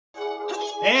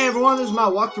Hey everyone, this is my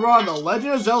walkthrough on The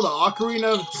Legend of Zelda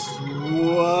Ocarina of...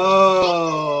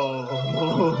 Whoa!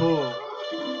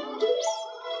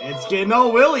 It's getting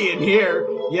all willy in here.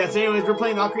 Yes, anyways, we're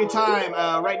playing Ocarina of Time.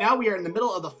 Right now we are in the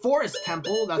middle of the Forest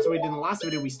Temple. That's what we did in the last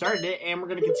video. We started it, and we're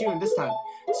going to continue this time.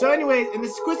 So anyways, in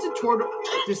this twisted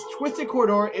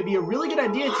corridor, it'd be a really good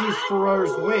idea to use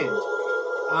Farore's Wind.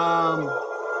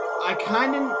 I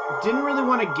kind of didn't really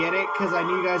want to get it because I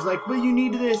knew you guys like, but you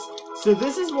need this. So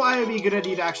this is why it would be a good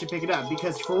idea to actually pick it up,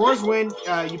 because Farore's Wind,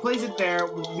 you place it there,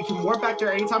 we can warp back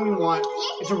there anytime we want.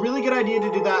 It's a really good idea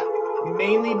to do that,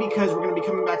 mainly because we're going to be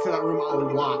coming back to that room a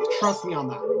lot. Trust me on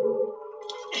that.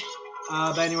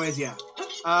 But anyways, yeah.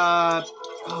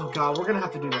 Oh god, we're going to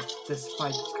have to do this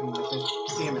fight that's coming up.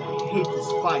 Damn it, I hate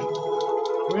this fight.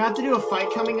 We're going to have to do a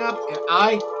fight coming up, and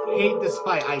I hate this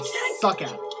fight. I suck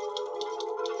at it.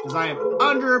 Because I am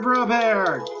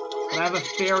underprepared. But I have a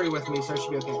fairy with me, so I should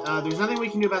be okay. There's nothing we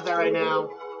can do about that right now.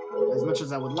 As much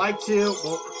as I would like to.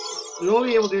 Well, we will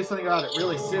be able to do something about it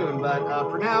really soon. But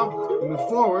for now, we move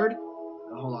forward.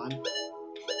 Hold on.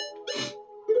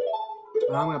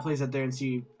 I'm going to place that there and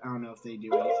see. I don't know if they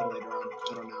do anything later on.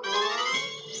 I don't know.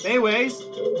 Anyways,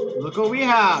 look what we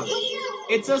have.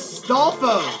 It's a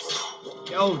Stalfos.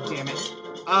 Oh, damn it.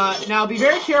 Now be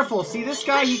very careful. See this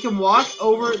guy? He can walk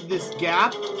over this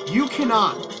gap. You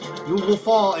cannot. You will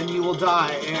fall and you will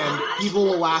die, and people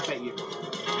will laugh at you.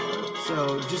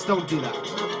 So just don't do that.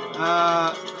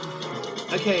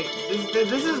 Okay,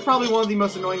 this is probably one of the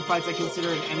most annoying fights I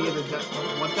consider in any of the...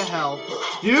 What the hell?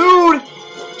 Dude!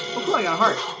 Oh cool, I got a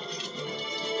heart.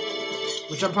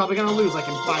 Which I'm probably gonna lose like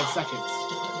in 5 seconds.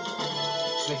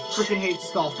 I freaking hate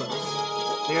Stalfos.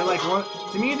 They are like one...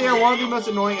 To me, they are one of the most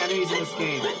annoying enemies in this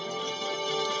game.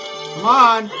 Come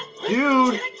on!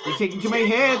 Dude! You're taking too many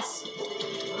hits!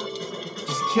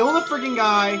 Just kill the freaking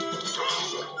guy!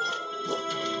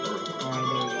 Alright,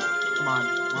 there we go. Come on.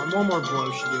 One more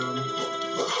blow should do him.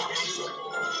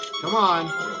 Come on.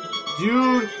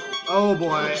 Dude! Oh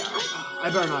boy. I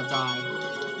better not die.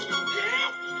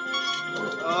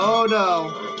 Oh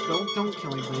no. Don't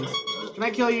kill me, please. Can I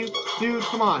kill you? Dude,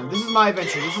 come on. This is my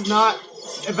adventure. This is not...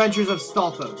 Adventures of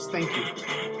Stalfos. Thank you.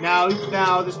 Now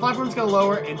this platform's gonna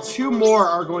lower, and 2 more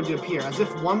are going to appear, as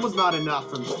if 1 was not enough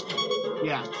for me.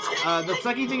 Yeah. The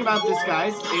sucky thing about this,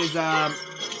 guys, is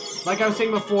like I was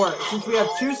saying before, since we have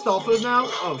 2 Stalfos now.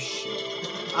 Oh shit.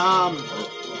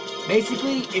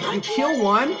 Basically, if you kill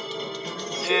one,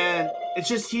 and it's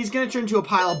just he's gonna turn into a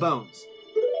pile of bones.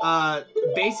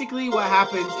 Basically, what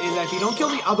happens is that if you don't kill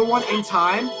the other one in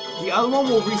time, the other one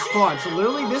will respawn. So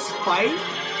literally, this fight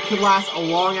could last a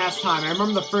long ass time. I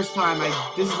remember the first time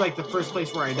this is like the first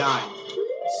place where I died.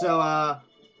 So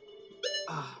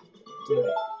damn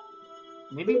it.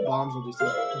 Maybe bombs will do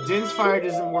something. Din's fire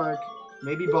doesn't work.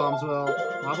 Maybe bombs will.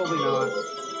 Probably not.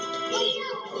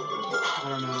 I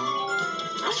don't know.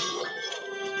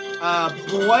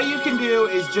 But what you can do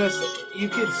is just you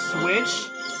can switch,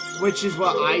 which is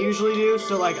what I usually do.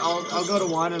 So like I'll go to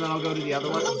one and then I'll go to the other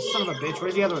one. Oh, son of a bitch,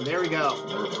 where's the other one? There we go.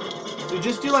 So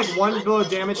just do like 1 blow of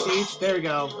damage to each. There we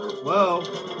go. Whoa.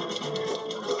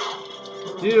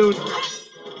 Dude.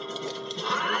 I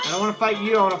don't want to fight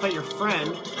you. I want to fight your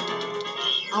friend.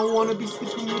 I want to be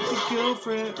sleeping with your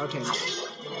girlfriend. Okay.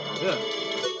 Ugh.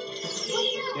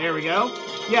 There we go.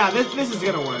 Yeah, this is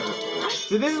going to work.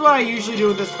 So this is what I usually do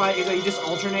with this fight, is that you just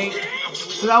alternate.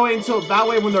 So that way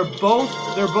when they're both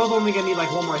only going to need like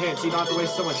 1 more hit, so you don't have to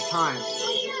waste so much time.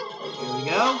 There we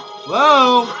go.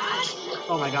 Whoa!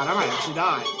 Oh my god, I might actually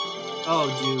die. Oh,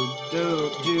 dude,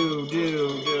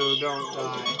 don't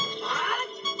die.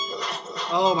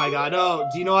 Oh my god, no.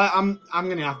 Do you know what? I'm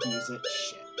gonna have to use it.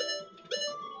 Shit.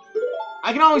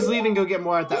 I can always leave and go get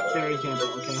more at that fairy temple.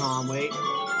 Okay, hold on, wait.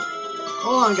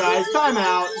 Hold on, guys. Time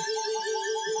out.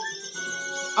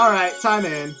 Alright, time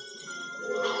in.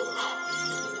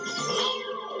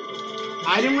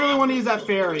 I didn't really want to use that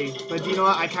fairy, but do you know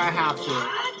what? I kind of have to.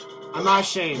 I'm not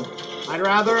ashamed.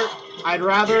 I'd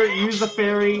rather use the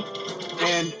fairy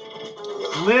and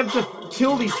live to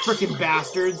kill these freaking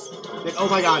bastards than, oh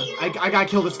my god, I gotta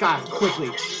kill this guy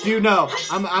quickly. Dude, no.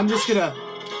 I'm just gonna...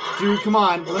 Dude, come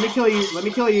on. Let me kill you. Let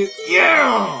me kill you.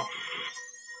 Yeah!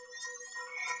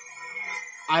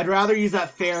 I'd rather use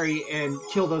that fairy and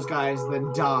kill those guys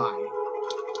than die.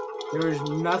 There is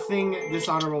nothing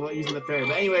dishonorable about using the fairy.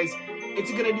 But anyways,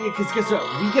 it's a good idea because guess what?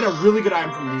 We get a really good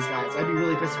item from these guys. I'd be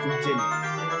really pissed if we didn't.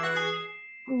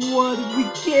 What did we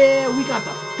get? We got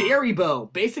the fairy bow.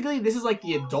 Basically, this is like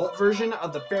the adult version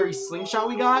of the fairy slingshot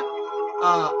we got.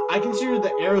 I consider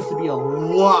the arrows to be a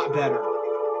lot better.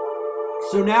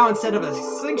 So now, instead of a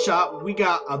slingshot, we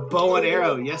got a bow and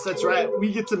arrow. Yes, that's right.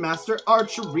 We get to master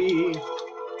archery.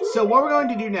 So what we're going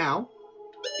to do now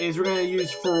is we're going to use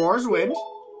Furore's Wind.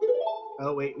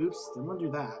 Oh, wait. Oops. Didn't want to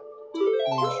do that.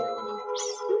 Yeah, sure.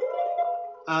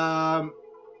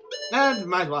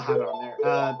 Might as well have it on there.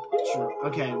 Sure.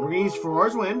 Okay, we're going to use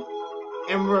Furore's Wind.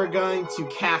 And we're going to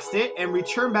cast it and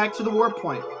return back to the warp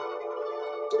point.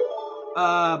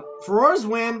 Furore's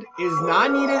Wind is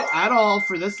not needed at all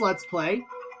for this Let's Play.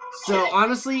 So,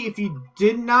 honestly, if you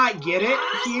did not get it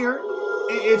here,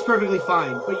 it's perfectly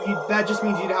fine. But that just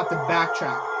means you'd have to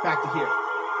backtrack back to here.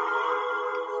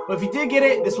 But if you did get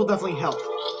it, this will definitely help.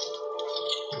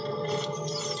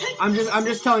 I'm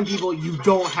just telling people you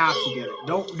don't have to get it.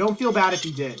 Don't feel bad if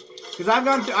you did. Because I've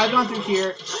gone through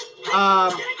here.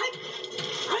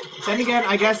 Then again,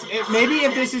 I guess maybe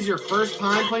if this is your first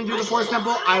time playing through the Forest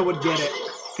Temple, I would get it.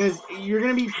 Because you're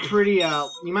going to be pretty,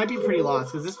 you might be pretty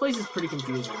lost, because this place is pretty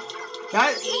confusing.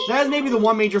 That is maybe the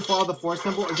one major flaw of the Forest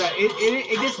Temple, is that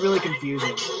it gets really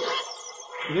confusing.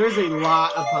 There's a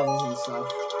lot of puzzles and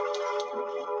stuff.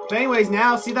 But anyways,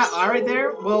 now, see that eye right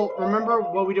there? Well, remember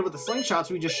what we did with the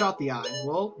slingshots? We just shot the eye.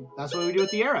 Well, that's what we do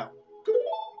with the arrow.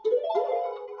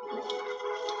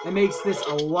 It makes this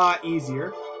a lot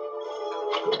easier.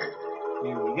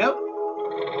 There we go.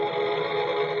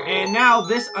 And now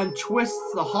this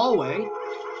untwists the hallway.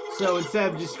 So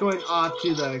instead of just going off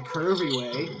to the curvy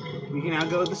way, we can now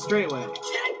go the straight way.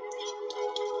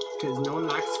 Because no one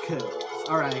likes curves.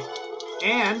 Alright.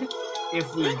 And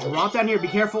if we drop down here, be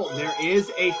careful. There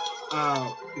is a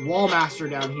wall master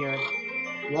down here.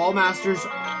 Wall masters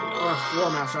or floor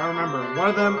master, I don't remember. One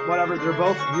of them, whatever, they're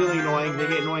both really annoying. They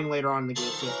get annoying later on in the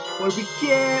game too. What did we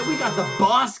get? We got the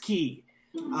boss key.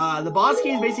 The boss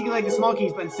key is basically like the small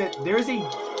keys, but instead there's a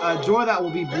door that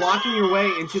will be blocking your way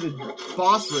into the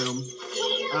boss room.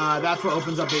 That's what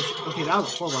opens up basically. Okay, that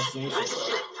was a horrible explanation.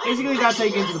 Basically, that's how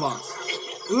you get into the boss.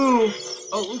 Ooh.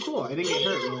 Oh, cool. I didn't get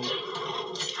hurt, really.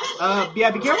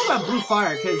 Yeah, be careful about blue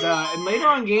fire, because in later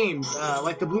on games,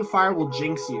 like, the blue fire will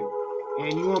jinx you.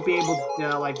 And you won't be able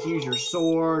to, like, to use your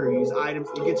sword or use items.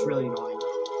 It gets really annoying.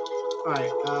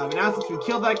 Alright, now since we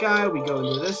killed that guy, we go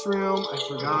into this room. I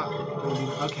forgot.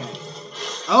 Okay.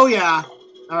 Oh, yeah.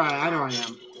 Alright, I know where I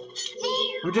am.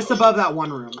 We're just above that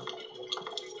one room.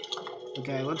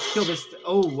 Okay, let's kill this.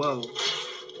 Oh, whoa.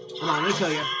 Come on, let me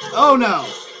kill you. Oh, no.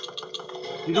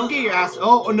 Dude, don't get your ass.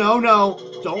 Oh, no, no.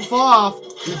 Don't fall off.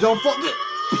 Dude, don't fall.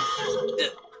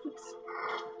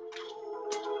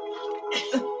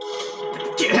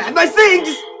 Can't have nice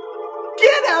things.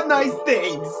 Can't have nice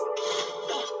things.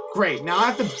 Great, now I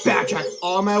have to backtrack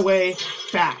all my way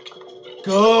back.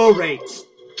 Great.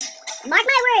 Mark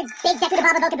my words, Big Deku the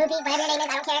Baba Boka Boopy, whatever your name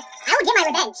is, I don't care. I will get my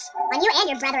revenge on you and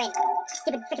your brethren.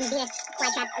 Stupid freaking Venus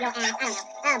flytrap your ass. I don't know.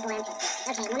 Oh boy, I'm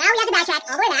pissed. Okay, well now we have to backtrack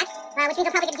all the way back, which means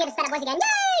we'll probably get to hear the sped-up voice again.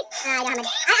 Yay! I got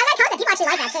comments that people actually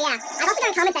like that, so yeah. I've also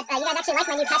got comments that you guys actually like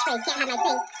my new catchphrase, can't have nice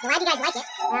things. Glad you guys like it.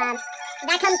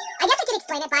 That comes, I guess I could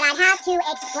explain it, but I'd have to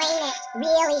explain it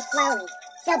really slowly.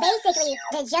 So basically,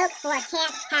 the joke for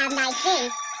can't have nice things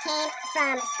came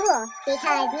from school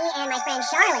because me and my friend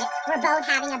Charlotte were both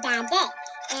having a bad day.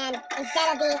 And instead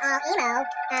of being all emo,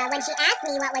 when she asked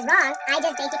me what was wrong, I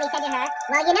just basically said to her,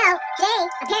 well, you know, today,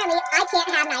 apparently, I can't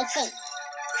have nice things.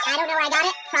 I don't know where I got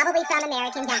it, probably from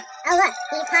American Dad. Oh look,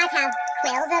 these pots have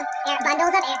quills of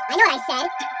bundles of I know what I said,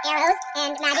 arrows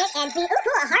and magic and ooh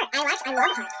cool, a heart. I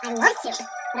love heart. I love soup.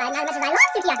 But not as much as I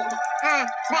love sukiyaki.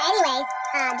 But anyways,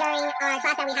 during our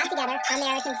class that we have together,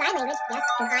 American Sign Language, yes,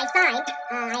 because I sign,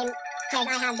 because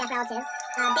I have deaf relatives,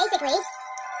 basically,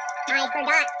 I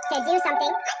forgot to do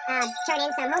something, turn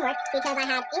in some homework, because I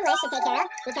had English to take care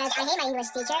of, because I hate my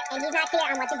English teacher, and he's not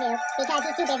clear on what to do, because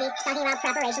he's too busy talking about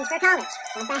preparations for college.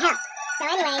 What the hell?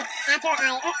 So anyways, after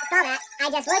I saw that,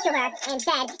 I just looked to her and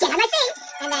said, can't have nice things,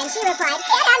 and then she replied,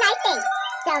 can't have nice things.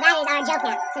 So that is our joke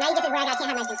now. So now you get to where I got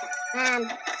can't have nice things from.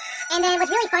 And then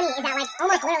what's really funny is that, like,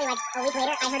 almost literally, like, a week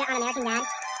later, I heard it on American Dad.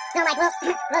 So I'm like, well,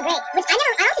 well, great. Which I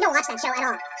honestly don't watch that show at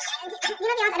all. You know, to be honest,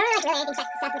 I don't really like anything Seth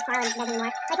MacFarlane does anymore.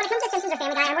 Like, when it comes to Simpsons or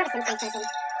Family Guy, I'm more of a Simpsons person.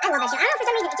 I love that show. I don't know, for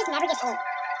some reason, it just never gets old.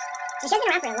 The show's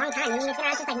been around for a long time. I mean, it's been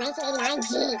around since, like, 1989.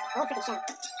 Jeez, old freaking show.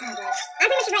 Oh, boy. I'm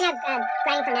pretty much just right now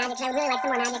grinding for magic, because I would really like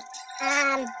some more magic.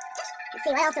 Let's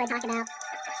see, what else do I talk about?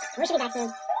 We should be back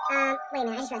soon. Wait a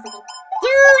minute, I just realized something.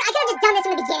 Dude, I could have just done this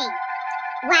from the beginning.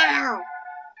 Wow.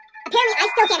 Apparently, I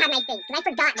still can't have nice things, because I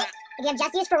forgot that. If you have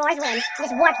just used Furore's Wind,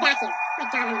 just warp back here. My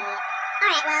god, I'm an idiot.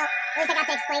 Alright, well, at least I got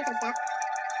to explain some stuff.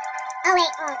 Oh, wait,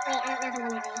 I don't know if I'm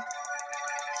going that way.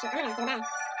 Shoot, I'm gonna have to go back.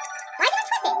 Why is it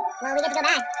twisted? Well, we get to go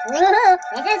back. Woohoo!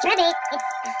 This is trippy. It's...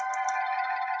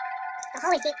 The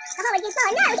hallway's getting smaller. No,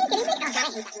 he's getting big. Oh, god,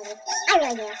 I hate that movie. I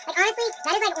really do. Like, honestly,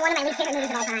 that is, like, one of my least favorite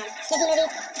movies of all time. Disney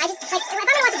movies. I just, like, if I'm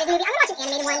gonna watch a Disney movie, I'm gonna watch an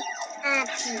animated one.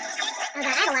 Jeez. Oh god,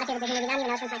 I have a lot of favorite Disney movies. I don't even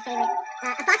know which one's my favorite.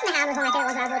 A Fox and the Hound was one of my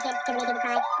favorite ones when I was a little kid because it made people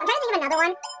cry. I'm trying to think of another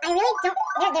one. I really don't.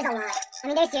 There's a lot. I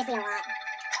mean, there's seriously a lot.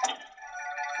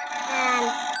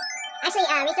 Actually,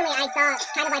 recently I saw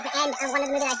kind of like the end of one of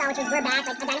the movies I saw, which was We're Back,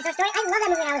 like a dinosaur story. I love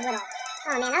that movie when I was little.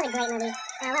 Oh man, that was a great movie.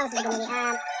 What else is a good movie?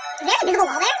 Is there an invisible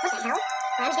wall there? What the hell?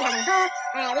 I'm just gonna have this hole.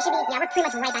 Alright, we should be, yeah, we're pretty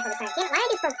much right back where we started. Damn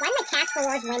it, why did I cast for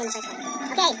Wars win in the first place?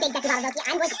 Okay, big Deku Babadoki,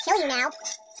 I'm going to kill you now.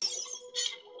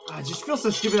 I just feel so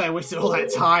stupid that I wasted all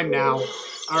that time now.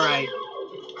 Alright.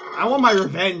 I want my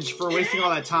revenge for wasting all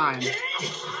that time.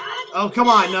 Oh, come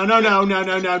on. No.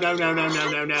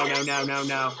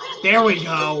 There we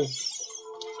go.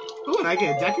 Ooh, and I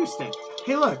get a Deku stick.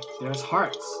 Hey, look. There's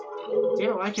hearts.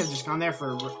 Damn it, I could have just gone there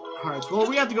for hearts. Well,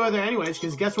 we have to go there anyways,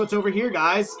 because guess what's over here,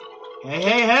 guys?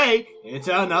 Hey. It's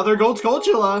another Gold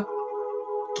Skulltula.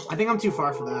 I think I'm too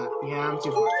far for that. Yeah, I'm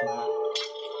too far for that.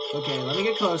 Okay, let me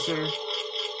get closer.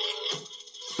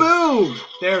 Boom!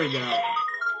 There we go.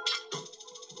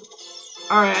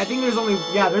 Alright, I think there's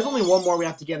only one more we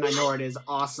have to get, and I know where it is.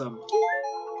 Awesome.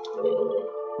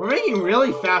 We're making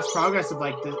really fast progress of,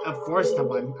 like, a forest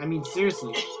temple. I mean,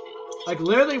 seriously. Like,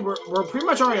 literally, we're pretty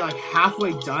much already, like,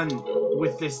 halfway done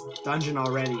with this dungeon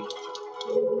already.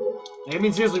 Like, I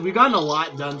mean, seriously, we've gotten a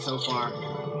lot done so far.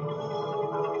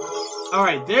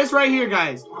 Alright, this right here,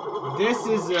 guys. This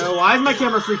is, why is my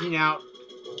camera freaking out?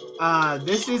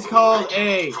 This is called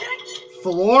a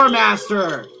Floor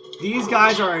Master. These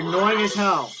guys are annoying as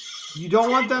hell. You don't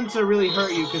want them to really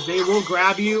hurt you because they will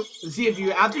grab you. See,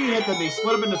 after you hit them, they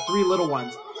split up into 3 little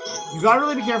ones. You gotta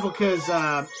really be careful because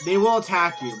they will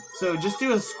attack you. So just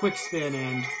do a quick spin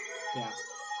and yeah.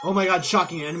 Oh my god,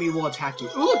 shocking! An enemy will attack you.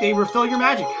 Ooh, look, they refill your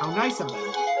magic. How nice of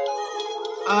them.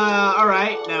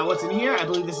 Alright. Now what's in here? I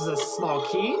believe this is a small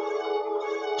key.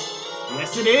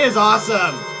 Yes, it is.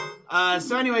 Awesome.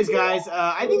 So anyways, guys,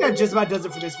 I think that just about does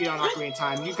it for this video on Ocarina of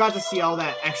Time. You got to see all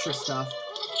that extra stuff.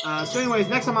 So anyways,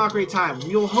 next time on Ocarina of Time,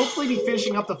 we'll hopefully be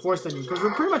finishing up the forest dungeon, because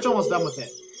we're pretty much almost done with it.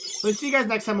 So see you guys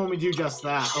next time when we do just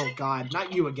that. Oh god,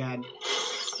 not you again.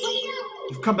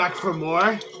 You've come back for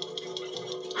more?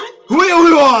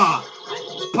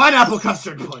 Pineapple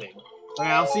custard pudding!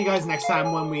 Alright, I'll see you guys next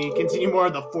time when we continue more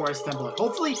of the forest temple.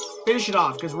 Hopefully finish it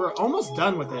off, because we're almost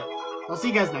done with it. I'll see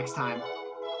you guys next time.